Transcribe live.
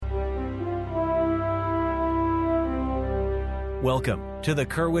Welcome to the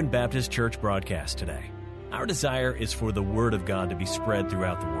Kerwin Baptist Church broadcast today. Our desire is for the Word of God to be spread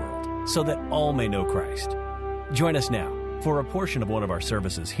throughout the world so that all may know Christ. Join us now for a portion of one of our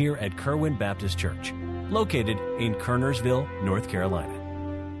services here at Kerwin Baptist Church, located in Kernersville, North Carolina.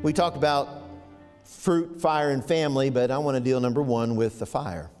 We talked about fruit, fire, and family, but I want to deal number one with the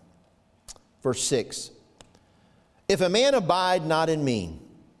fire. Verse 6. If a man abide not in me,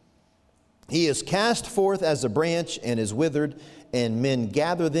 he is cast forth as a branch and is withered, and men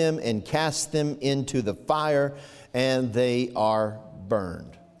gather them and cast them into the fire, and they are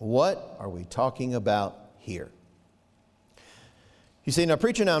burned. What are we talking about here? You see, now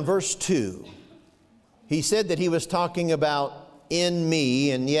preacher, now in verse 2, he said that he was talking about in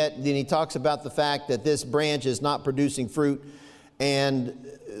me, and yet then he talks about the fact that this branch is not producing fruit, and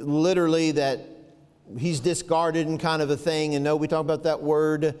literally that he's discarded and kind of a thing. And no, we talk about that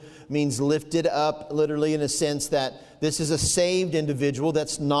word means lifted up, literally in a sense that this is a saved individual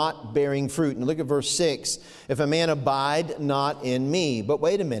that's not bearing fruit. And look at verse 6. If a man abide not in me. But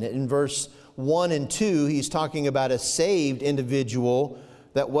wait a minute. In verse 1 and 2, he's talking about a saved individual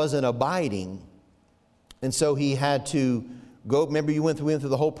that wasn't abiding. And so he had to go. Remember, you went through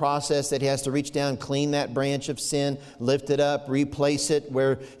the whole process that he has to reach down, clean that branch of sin, lift it up, replace it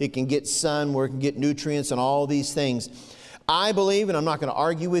where it can get sun, where it can get nutrients and all these things. I believe, and I'm not going to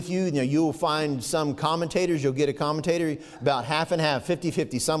argue with you, you'll find some commentators, you'll get a commentator about half and half,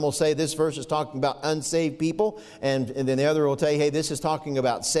 50-50. Some will say this verse is talking about unsaved people, and then the other will tell you, hey, this is talking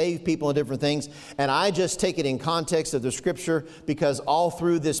about saved people and different things. And I just take it in context of the Scripture, because all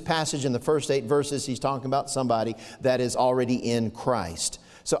through this passage in the first 8 verses, he's talking about somebody that is already in Christ.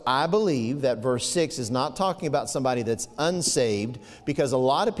 So I believe that verse 6 is not talking about somebody that's unsaved, because a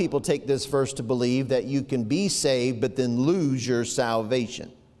lot of people take this verse to believe that you can be saved but then lose your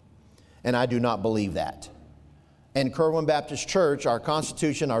salvation. And I do not believe that. And Kerwin Baptist Church, our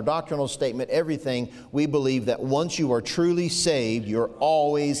constitution, our doctrinal statement, everything, we believe that once you are truly saved, you're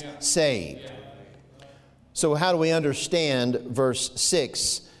always saved. So how do we understand verse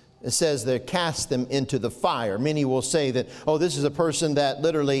 6? It says they cast them into the fire. Many will say that, oh, this is a person that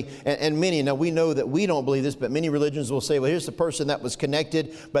literally, and many, now we know that we don't believe this, but many religions will say, well, here's the person that was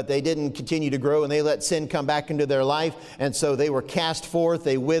connected, but they didn't continue to grow, and they let sin come back into their life, and so they were cast forth,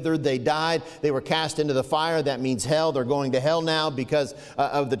 they withered, they died, they were cast into the fire. That means hell. They're going to hell now because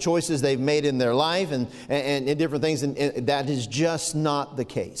of the choices they've made in their life and different things, and that is just not the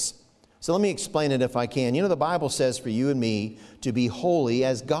case. So let me explain it if I can. You know, the Bible says for you and me to be holy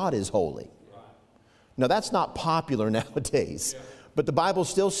as God is holy. Now, that's not popular nowadays, but the Bible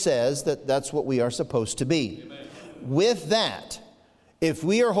still says that that's what we are supposed to be. Amen. With that, if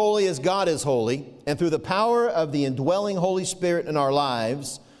we are holy as God is holy, and through the power of the indwelling Holy Spirit in our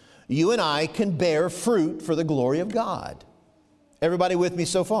lives, you and I can bear fruit for the glory of God. Everybody with me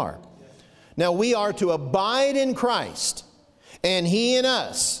so far? Now, we are to abide in Christ, and He in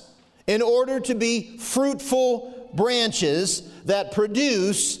us, in order to be fruitful branches that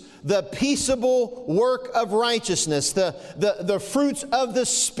produce the peaceable work of righteousness, the fruits of the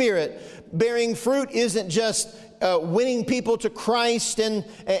Spirit. Bearing fruit isn't just winning people to Christ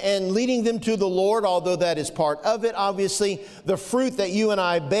and leading them to the Lord, although that is part of it. Obviously, the fruit that you and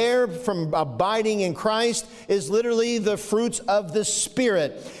I bear from abiding in Christ is literally the fruits of the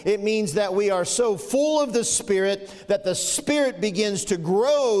Spirit. It means that we are so full of the Spirit that the Spirit begins to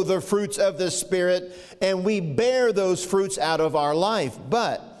grow the fruits of the Spirit, and we bear those fruits out of our life.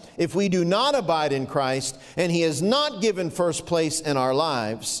 But if we do not abide in Christ, and He has not given first place in our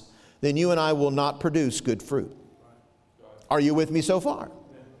lives, then you and I will not produce good fruit. Are you with me so far?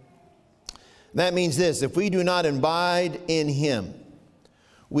 That means this: if we do not abide in Him,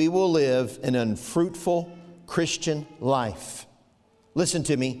 we will live an unfruitful Christian life. Listen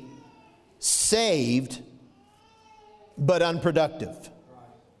to me. Saved, but unproductive.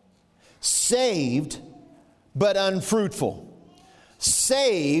 Saved, but unfruitful.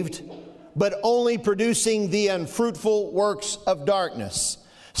 Saved, but only producing the unfruitful works of darkness.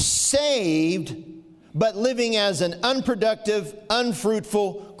 Saved, but living as an unproductive,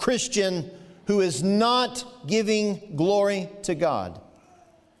 unfruitful Christian who is not giving glory to God.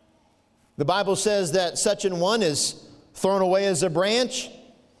 The Bible says that such an one is thrown away as a branch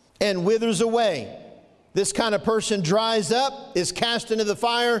and withers away. This kind of person dries up, is cast into the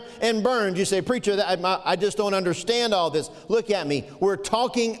fire, and burned. You say, preacher, I just don't understand all this. Look at me. We're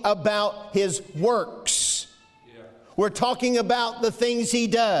talking about His works. We're talking about the things He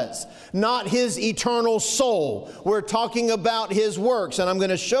does, not His eternal soul. We're talking about His works. And I'm going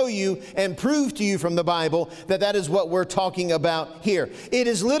to show you and prove to you from the Bible that that is what we're talking about here. It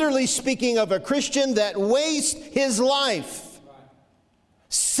is literally speaking of a Christian that wastes his life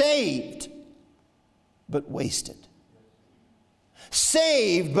Saved, but wasted.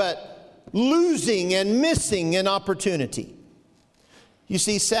 Saved, but losing and missing an opportunity. You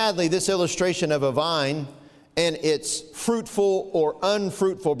see, sadly, this illustration of a vine and its fruitful or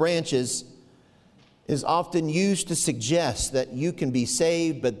unfruitful branches is often used to suggest that you can be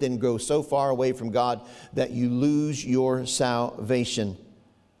saved but then go so far away from God that you lose your salvation.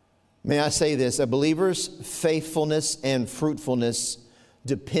 May I say this? A believer's faithfulness and fruitfulness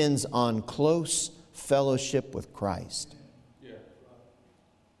depends on close fellowship with Christ.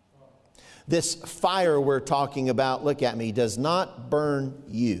 This fire we're talking about, look at me, does not burn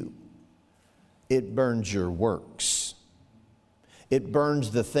you. It burns your works. It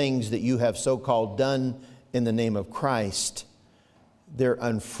burns the things that you have so-called done in the name of Christ. They're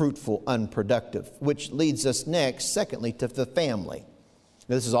unfruitful, unproductive, which leads us next, secondly, to the family.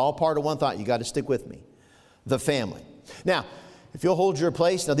 Now, this is all part of one thought. You got to stick with me. The family. Now, if you'll hold your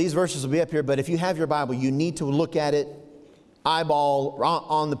place, now these verses will be up here, but if you have your Bible, you need to look at it eyeball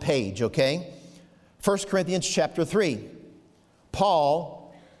on the page, okay? 1 Corinthians chapter 3.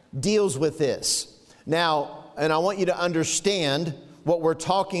 Paul deals with this. Now, and I want you to understand what we're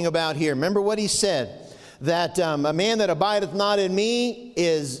talking about here. Remember what he said, that a man that abideth not in me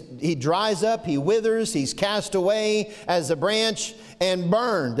he dries up, he withers, he's cast away as a branch and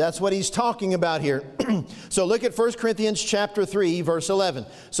burned. That's what he's talking about here. So look at 1 Corinthians chapter 3, verse 11.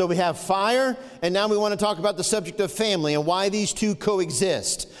 So we have fire, and now we want to talk about the subject of family and why these two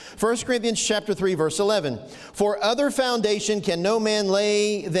coexist. 1 Corinthians chapter 3, verse 11. For other foundation can no man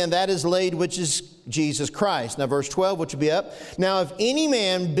lay than that is laid, which is Jesus Christ. Now verse 12, which will be up. Now if any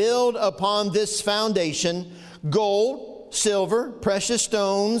man build upon this foundation gold, silver, precious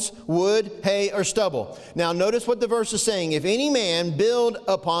stones, wood, hay, or stubble. Now notice what the verse is saying. If any man build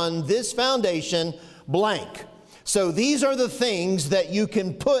upon this foundation blank. So these are the things that you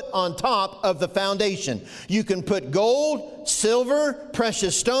can put on top of the foundation. You can put gold, silver,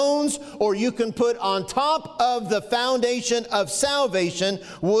 precious stones, or you can put on top of the foundation of salvation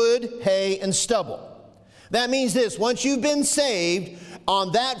wood, hay, and stubble. That means this: once you've been saved,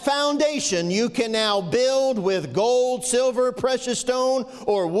 on that foundation, you can now build with gold, silver, precious stone,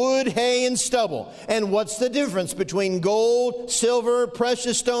 or wood, hay, and stubble. And what's the difference between gold, silver,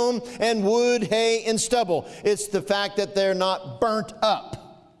 precious stone, and wood, hay, and stubble? It's the fact that they're not burnt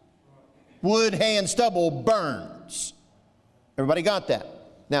up. Wood, hay, and stubble burns. Everybody got that?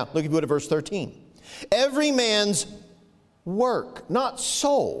 Now, look if you would at verse 13. Every man's work, not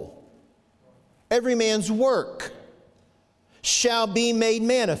soul. Every man's work shall be made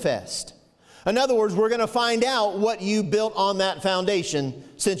manifest. In other words, we're going to find out what you built on that foundation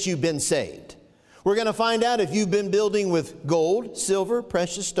since you've been saved. We're going to find out if you've been building with gold, silver,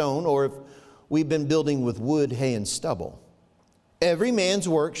 precious stone, or if we've been building with wood, hay, and stubble. Every man's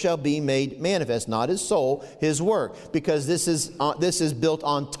work shall be made manifest, not his soul, his work, because this is built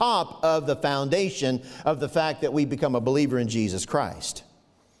on top of the foundation of the fact that we become a believer in Jesus Christ.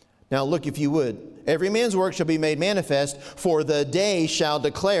 Now look, if you would. Every man's work shall be made manifest, for the day shall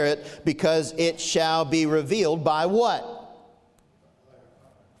declare it, because it shall be revealed by what?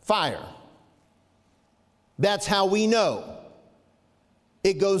 Fire. That's how we know.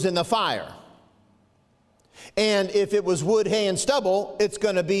 It goes in the fire. And if it was wood, hay, and stubble, it's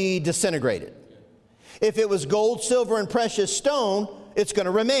going to be disintegrated. If it was gold, silver, and precious stone, it's going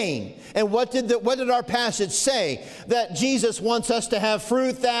to remain. And what did our passage say? That Jesus wants us to have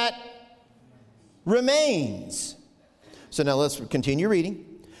fruit that remains. So now let's continue reading.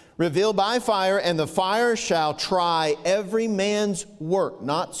 Revealed by fire, and the fire shall try every man's work,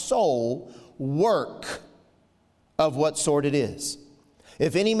 not soul, work of what sort it is.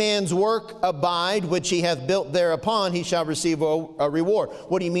 If any man's work abide, which he hath built thereupon, he shall receive a reward.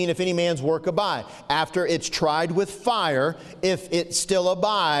 What do you mean, if any man's work abide? After it's tried with fire, if it still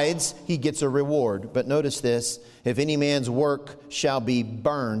abides, he gets a reward. But notice this: if any man's work shall be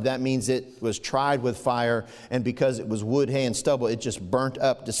burned, that means it was tried with fire, and because it was wood, hay, and stubble, it just burnt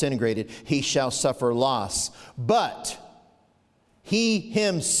up, disintegrated. He shall suffer loss. But he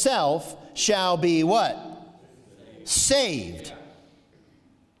himself shall be what? Saved.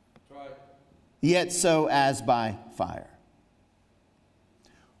 Yet so as by fire.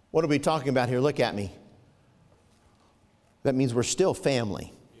 What are we talking about here? Look at me. That means we're still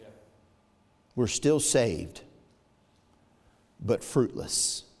family. We're still saved, but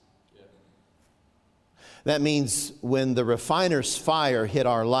fruitless. That means when the refiner's fire hit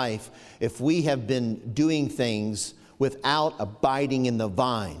our life, if we have been doing things without abiding in the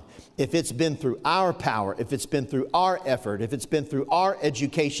vine, if it's been through our power, if it's been through our effort, if it's been through our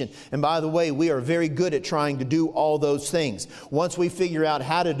education. And by the way, we are very good at trying to do all those things. Once we figure out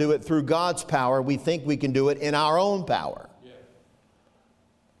how to do it through God's power, we think we can do it in our own power. Yeah.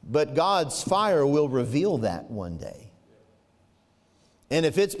 But God's fire will reveal that one day. And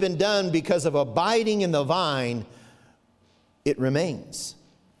if it's been done because of abiding in the vine, it remains.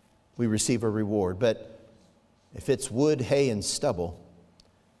 We receive a reward. But if it's wood, hay, and stubble,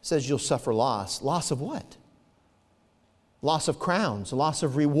 it says you'll suffer loss. Loss of what? Loss of crowns, loss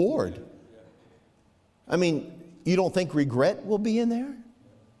of reward. I mean, you don't think regret will be in there?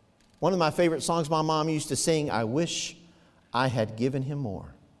 One of my favorite songs my mom used to sing, I wish I had given him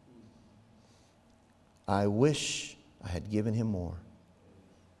more. I wish I had given him more.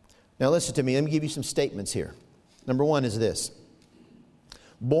 Now listen to me. Let me give you some statements here. Number one is this.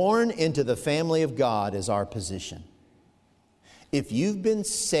 Born into the family of God is our position. If you've been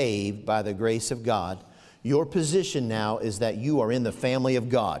saved by the grace of God, your position now is that you are in the family of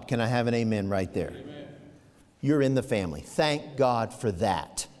God. Can I have an amen right there? Amen. You're in the family. Thank God for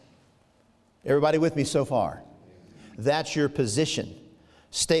that. Everybody with me so far? That's your position.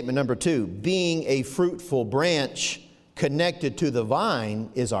 Statement number two, being a fruitful branch connected to the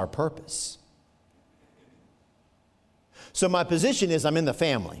vine is our purpose. So my position is I'm in the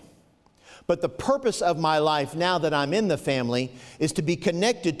family. But the purpose of my life now that I'm in the family is to be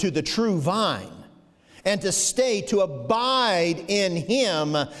connected to the true vine and to stay, to abide in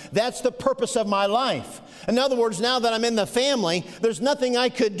Him. That's the purpose of my life. In other words, now that I'm in the family, there's nothing I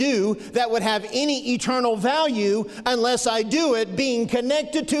could do that would have any eternal value unless I do it being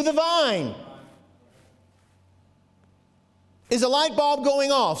connected to the vine. Is a light bulb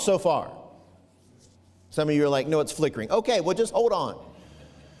going off so far? Some of you are like, no, it's flickering. Okay, well, just hold on.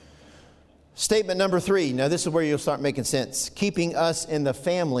 Statement number three. Now, this is where you'll start making sense. Keeping us in the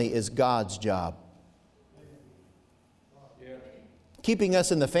family is God's job. Keeping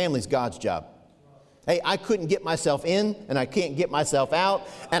us in the family is God's job. Hey, I couldn't get myself in, and I can't get myself out,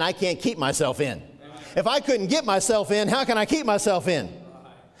 and I can't keep myself in. If I couldn't get myself in, how can I keep myself in?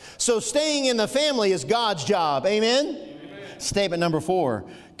 So staying in the family is God's job. Amen? Amen. Statement number four.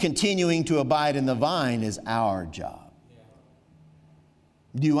 Continuing to abide in the vine is our job.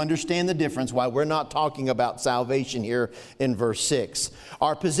 Do you understand the difference why we're not talking about salvation here in verse 6?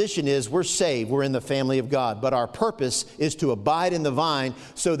 Our position is we're saved, we're in the family of God, but our purpose is to abide in the vine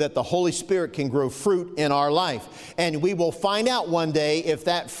so that the Holy Spirit can grow fruit in our life. And we will find out one day if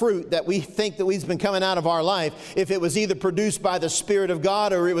that fruit that we think that we've been coming out of our life, if it was either produced by the Spirit of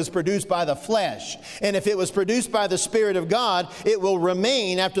God or it was produced by the flesh. And if it was produced by the Spirit of God, it will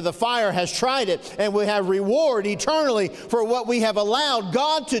remain after the fire has tried it, and we have reward eternally for what we have allowed God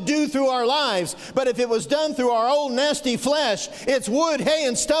to do through our lives. But if it was done through our old nasty flesh, it's wood, hay,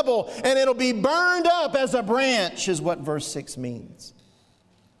 and stubble, and it'll be burned up as a branch, is what verse 6 means.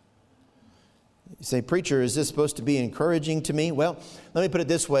 You say, preacher, is this supposed to be encouraging to me? Well, let me put it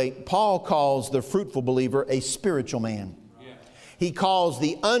this way. Paul calls the fruitful believer a spiritual man. Yeah. He calls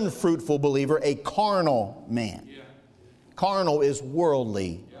the unfruitful believer a carnal man. Yeah. Carnal is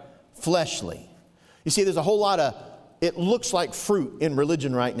worldly, fleshly. You see, there's a whole lot of, it looks like fruit in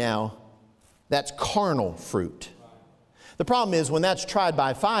religion right now. That's carnal fruit. The problem is when that's tried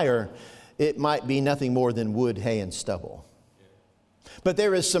by fire, it might be nothing more than wood, hay, and stubble. But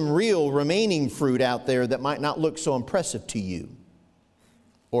there is some real remaining fruit out there that might not look so impressive to you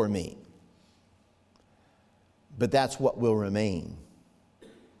or me. But that's what will remain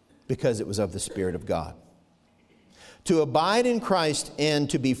because it was of the Spirit of God. To abide in Christ and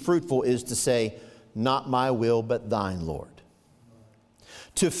to be fruitful is to say, not my will, but thine, Lord.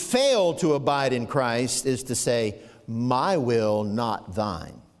 To fail to abide in Christ is to say, my will, not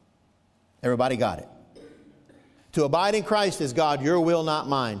thine. Everybody got it? To abide in Christ is God, your will, not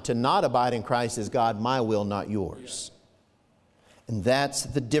mine. To not abide in Christ is God, my will, not yours. And that's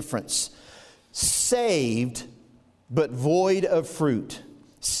the difference. Saved, but void of fruit.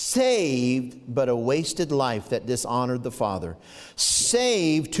 Saved, but a wasted life that dishonored the Father.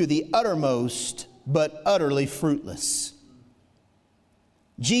 Saved to the uttermost, but utterly fruitless.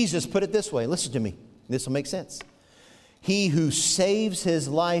 Jesus put it this way. Listen to me. This will make sense. He who saves his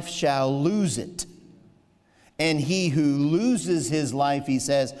life shall lose it. And he who loses his life, he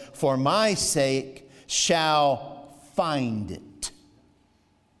says, for my sake shall find it.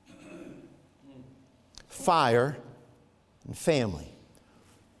 Fire and family.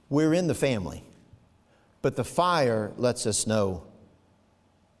 We're in the family. But the fire lets us know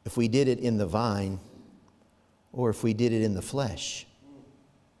if we did it in the vine or if we did it in the flesh.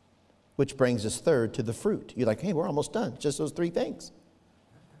 Which brings us third to the fruit. You're like, hey, we're almost done. Just those three things.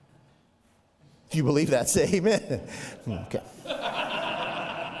 If you believe that, say amen. Okay.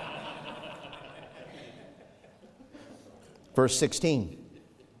 Verse 16.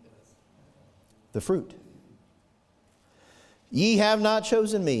 The fruit. Ye have not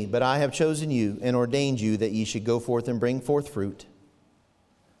chosen me, but I have chosen you and ordained you that ye should go forth and bring forth fruit,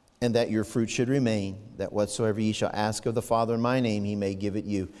 and that your fruit should remain, that whatsoever ye shall ask of the Father in my name, he may give it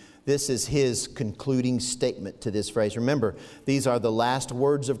you. This is his concluding statement to this phrase. Remember, these are the last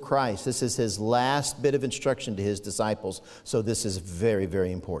words of Christ. This is his last bit of instruction to his disciples. So this is very,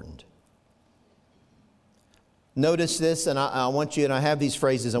 very important. Notice this, and I want you, and I have these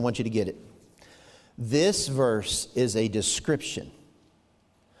phrases, I want you to get it. This verse is a description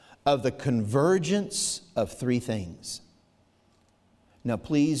of the convergence of three things. Now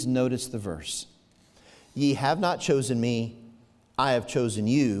please notice the verse. Ye have not chosen me, I have chosen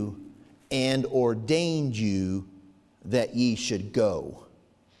you, and ordained you that ye should go.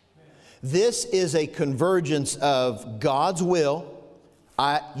 This is a convergence of God's will.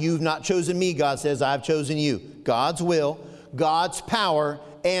 You've not chosen me, God says, I've chosen you. God's will, God's power,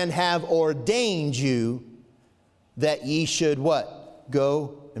 and have ordained you that ye should what?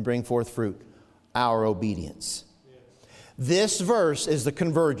 Go and bring forth fruit. Our obedience. This verse is the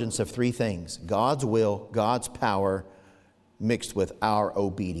convergence of three things. God's will, God's power, mixed with our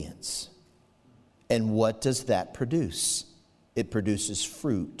obedience. And what does that produce? It produces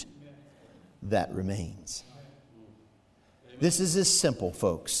fruit that remains. This is as simple,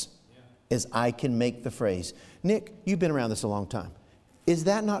 folks, as I can make the phrase. Nick, you've been around this a long time. Is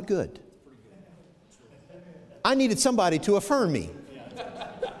that not good? I needed somebody to affirm me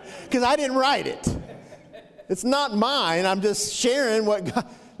because I didn't write it. It's not mine. I'm just sharing what God...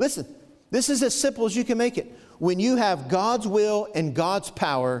 Listen, this is as simple as you can make it. When you have God's will and God's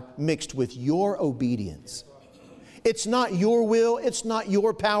power mixed with your obedience. It's not your will. It's not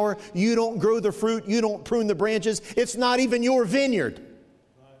your power. You don't grow the fruit. You don't prune the branches. It's not even your vineyard.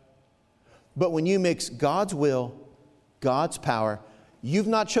 But when you mix God's will, God's power, you've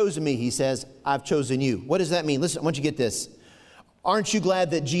not chosen me, he says, I've chosen you. What does that mean? Listen, I want you to get this. Aren't you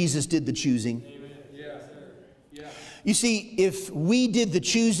glad that Jesus did the choosing? Amen. Yeah. Yeah. You see, if we did the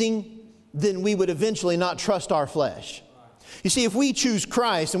choosing, then we would eventually not trust our flesh. You see, if we choose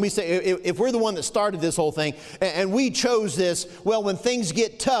Christ and we say, if we're the one that started this whole thing and we chose this, well, when things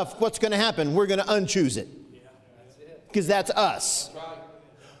get tough, what's going to happen? We're going to unchoose it. Because that's us.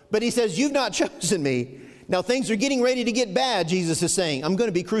 But he says, you've not chosen me. Now things are getting ready to get bad, Jesus is saying. I'm going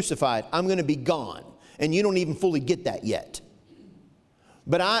to be crucified. I'm going to be gone. And you don't even fully get that yet.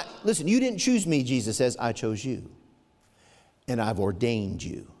 But listen, you didn't choose me, Jesus says. I chose you. And I've ordained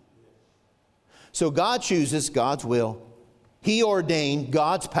you. So God chooses God's will. He ordained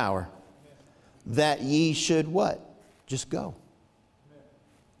God's power that ye should what? Just go.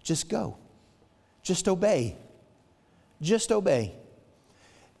 Just go. Just obey. Just obey.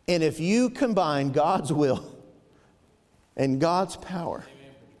 And if you combine God's will and God's power,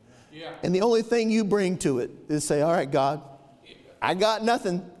 and the only thing you bring to it is say, all right, God, I got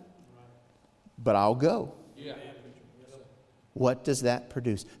nothing, but I'll go. What does that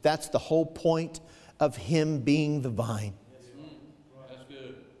produce? That's the whole point of him being the vine. That's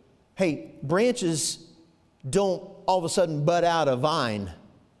good. Hey, branches don't all of a sudden bud out a vine.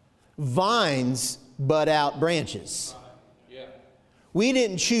 Vines bud out branches. We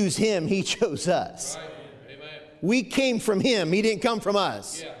didn't choose him, he chose us. Right. Amen. We came from him, he didn't come from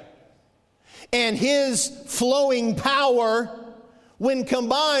us. Yeah. And his flowing power, when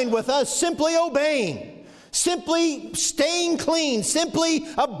combined with us simply obeying, simply staying clean, simply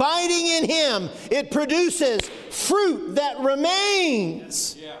abiding in him, it produces fruit that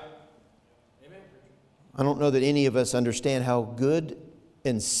remains. Yeah. Amen. I don't know that any of us understand how good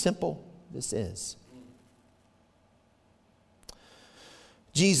and simple this is.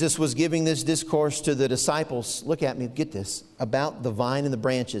 Jesus was giving this discourse to the disciples. Look at me, get this, about the vine and the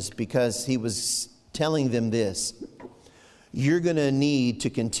branches, because he was telling them this. You're going to need to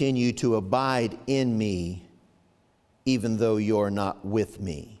continue to abide in me, even though you're not with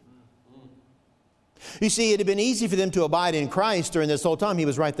me. You see, it had been easy for them to abide in Christ during this whole time. He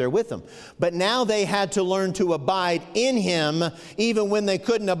was right there with them. But now they had to learn to abide in him, even when they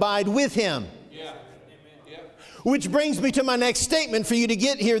couldn't abide with him. Which brings me to my next statement for you to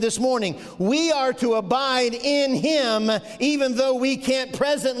get here this morning. We are to abide in him even though we can't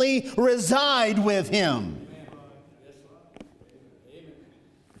presently reside with him.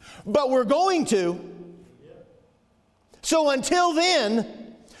 But we're going to. So until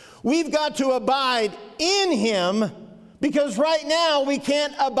then, we've got to abide in him because right now we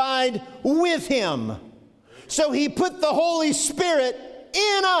can't abide with him. So he put the Holy Spirit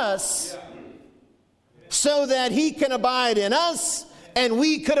in us so that he can abide in us and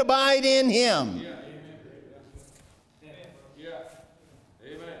we could abide in him.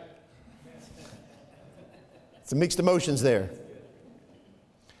 Some mixed emotions there.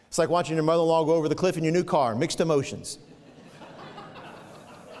 It's like watching your mother-in-law go over the cliff in your new car. Mixed emotions.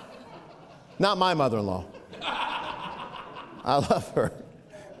 Not my mother-in-law. I love her.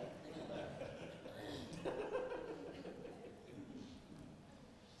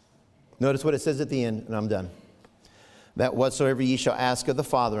 Notice what it says at the end, and I'm done. That whatsoever ye shall ask of the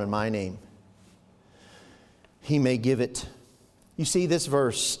Father in my name, he may give it. You see, this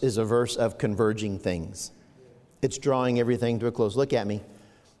verse is a verse of converging things. It's drawing everything to a close. Look at me.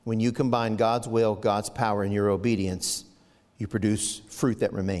 When you combine God's will, God's power, and your obedience, you produce fruit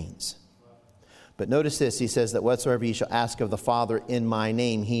that remains. But notice this. He says that whatsoever ye shall ask of the Father in my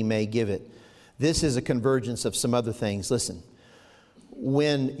name, he may give it. This is a convergence of some other things. Listen.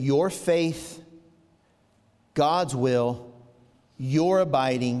 When your faith, God's will, your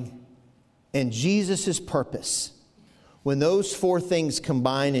abiding, and Jesus' purpose, when those four things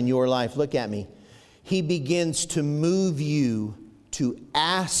combine in your life, look at me, he begins to move you to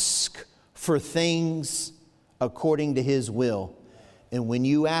ask for things according to his will. And when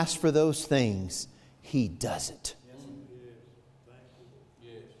you ask for those things, he does it.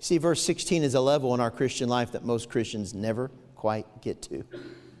 See, verse 16 is a level in our Christian life that most Christians never quite get to. You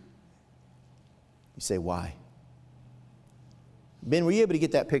say, why? Ben, were you able to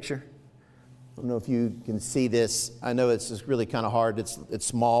get that picture? I don't know if you can see this. I know it's just really kind of hard. It's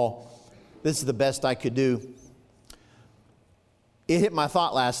small. This is the best I could do. It hit my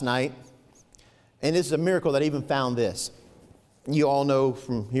thought last night, and this is a miracle that I even found this. You all know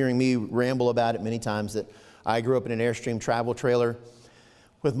from hearing me ramble about it many times that I grew up in an Airstream travel trailer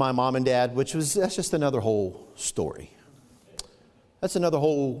with my mom and dad, that's just another whole story. That's another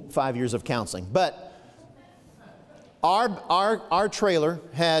whole 5 years of counseling. But our trailer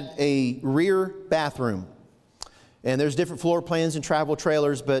had a rear bathroom. And there's different floor plans in travel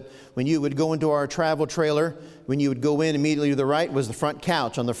trailers, but when you would go into our travel trailer, when you would go in, immediately to the right was the front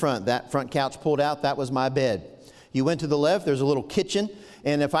couch on the front. That front couch pulled out, that was my bed. You went to the left, there's a little kitchen,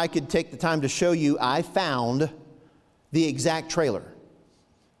 and if I could take the time to show you, I found the exact trailer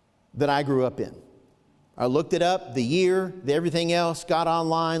that I grew up in. I looked it up, the year, everything else, got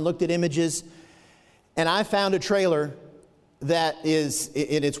online, looked at images, and I found a trailer that is,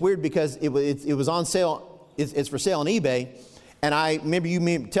 and it's weird because it was on sale. It's for sale on eBay. And I remember you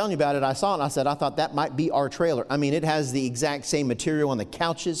telling me about it. I saw it and I said, I thought that might be our trailer. I mean, it has the exact same material on the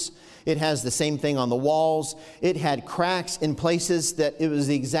couches. It has the same thing on the walls. It had cracks in places that it was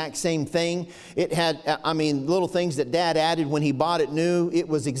the exact same thing. It had, little things that Dad added when he bought it new. It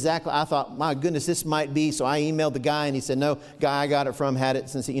was exactly, I thought, my goodness, this might be. So I emailed the guy and he said, no, guy I got it from had it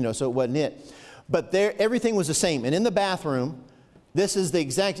since, so it wasn't it. But everything was the same. And in the bathroom, this is the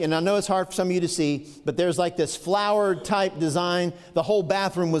exact, and I know it's hard for some of you to see, but there's like this flower type design. The whole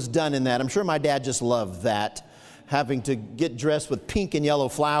bathroom was done in that. I'm sure my dad just loved that, having to get dressed with pink and yellow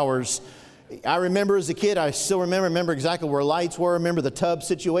flowers. I remember as a kid, I still remember exactly where lights were, remember the tub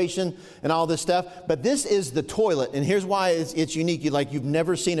situation and all this stuff. But this is the toilet, and here's why it's unique. You've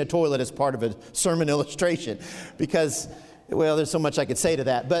never seen a toilet as part of a sermon illustration because, well, there's so much I could say to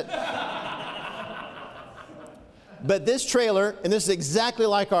that. But this trailer, and this is exactly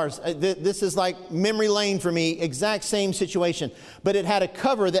like ours. This is like memory lane for me, exact same situation. But it had a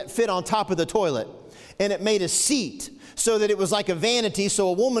cover that fit on top of the toilet. And it made a seat so that it was like a vanity so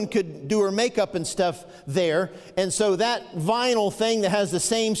a woman could do her makeup and stuff there. And so that vinyl thing that has the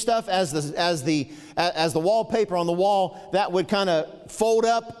same stuff as the wallpaper on the wall, that would kind of fold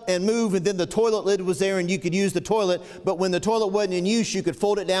up and move, and then the toilet lid was there and you could use the toilet. But when the toilet wasn't in use, you could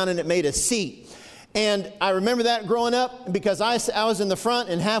fold it down and it made a seat. And I remember that growing up because I was in the front,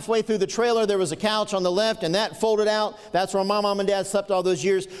 and halfway through the trailer there was a couch on the left, and that folded out. That's where my mom and dad slept all those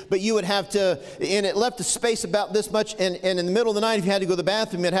years. But you would have to, and it left a space about this much, and in the middle of the night if you had to go to the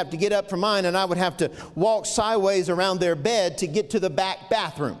bathroom, you'd have to get up from mine, and I would have to walk sideways around their bed to get to the back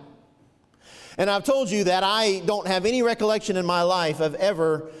bathroom. And I've told you that I don't have any recollection in my life of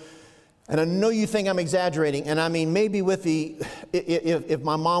ever, and I know you think I'm exaggerating, and I mean maybe if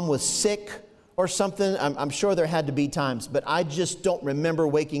my mom was sick or something, I'm sure there had to be times, but I just don't remember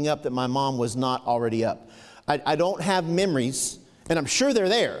waking up that my mom was not already up. I don't have memories, and I'm sure they're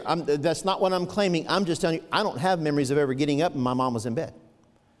there. That's not what I'm claiming. I'm just telling you, I don't have memories of ever getting up and my mom was in bed.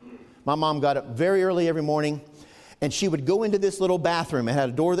 My mom got up very early every morning, and she would go into this little bathroom. It had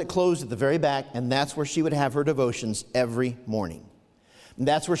a door that closed at the very back, and that's where she would have her devotions every morning. And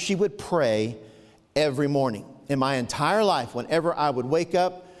that's where she would pray every morning. In my entire life, whenever I would wake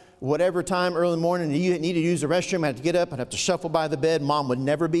up, whatever time early in the morning you need to use the restroom, I have to get up, I'd have to shuffle by the bed. Mom would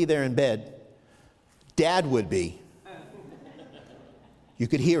never be there in bed. Dad would be. You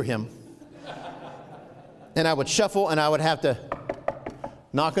could hear him. And I would shuffle and I would have to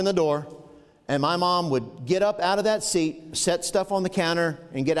knock on the door. And my mom would get up out of that seat, set stuff on the counter,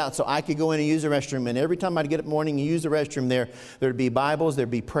 and get out so I could go in and use the restroom. And every time I'd get up in the morning and use the restroom there'd be Bibles, there'd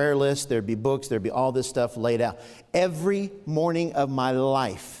be prayer lists, there'd be books, there'd be all this stuff laid out. Every morning of my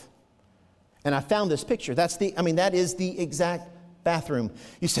life. And I found this picture. That is the exact bathroom.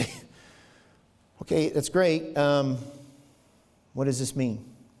 You say, okay, that's great. What does this mean?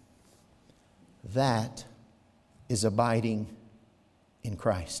 That is abiding in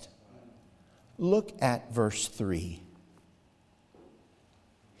Christ. Look at verse 3.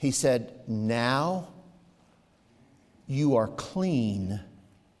 He said, now you are clean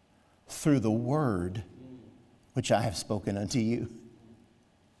through the word which I have spoken unto you.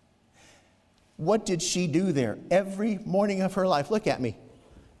 What did she do there every morning of her life? Look at me.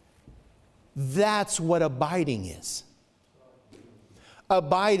 That's what abiding is.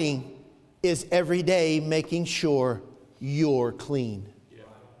 Abiding is every day making sure you're clean.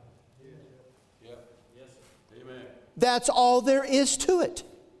 That's all there is to it.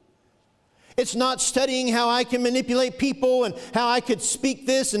 It's not studying how I can manipulate people and how I could speak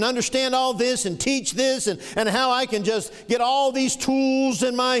this and understand all this and teach this and how I can just get all these tools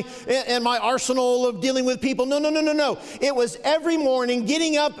in my arsenal of dealing with people. No. It was every morning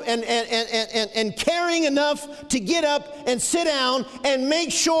getting up and caring enough to get up and sit down and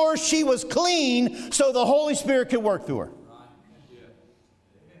make sure she was clean so the Holy Spirit could work through her.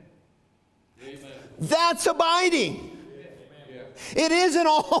 That's abiding. It isn't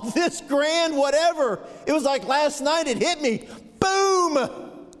all this grand whatever. It was like last night it hit me. Boom!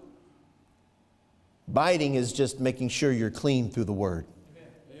 Abiding is just making sure you're clean through the Word.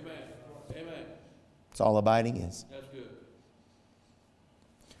 Amen. That's all abiding is. That's good.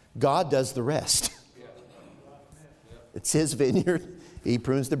 God does the rest. It's His vineyard. He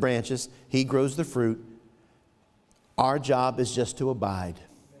prunes the branches. He grows the fruit. Our job is just to abide.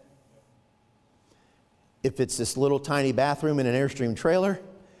 If it's this little tiny bathroom in an Airstream trailer,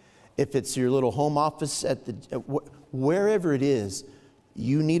 if it's your little home office wherever it is,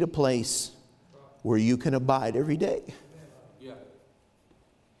 you need a place where you can abide every day. Yeah.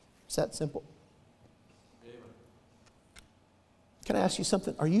 It's that simple. Amen. Can I ask you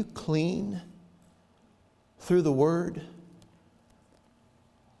something? Are you clean through the word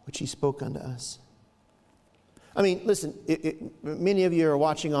which He spoke unto us? I mean, listen, many of you are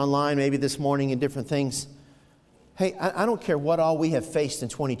watching online maybe this morning and different things. Hey, I don't care what all we have faced in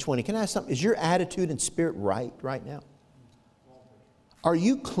 2020. Can I ask something? Is your attitude and spirit right now? Are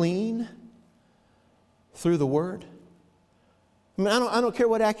you clean through the Word? I mean, I don't care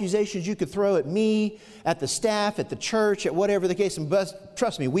what accusations you could throw at me, at the staff, at the church, at whatever the case. And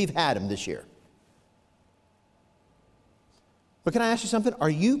trust me, we've had them this year. But can I ask you something? Are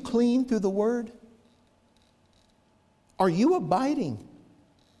you clean through the Word? Are you abiding?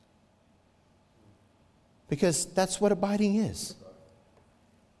 Because that's what abiding is.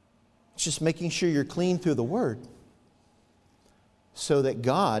 It's just making sure you're clean through the Word so that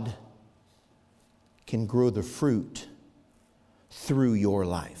God can grow the fruit through your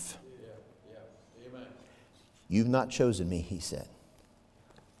life. Yeah. Amen. You've not chosen me, He said.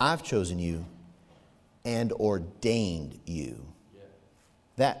 I've chosen you and ordained you. Yeah.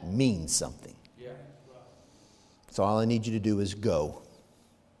 That means something. So all I need you to do is go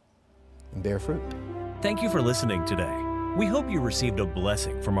and bear fruit. Thank you for listening today. We hope you received a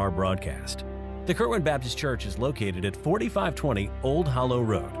blessing from our broadcast. The Kerwin Baptist Church is located at 4520 Old Hollow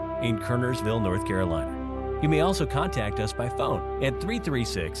Road in Kernersville, North Carolina. You may also contact us by phone at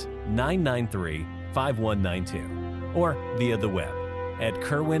 336-993-5192 or via the web at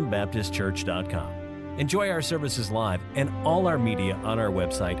kerwinbaptistchurch.com. Enjoy our services live and all our media on our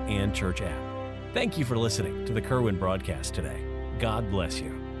website and church app. Thank you for listening to the Kerwin broadcast today. God bless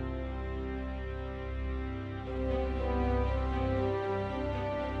you.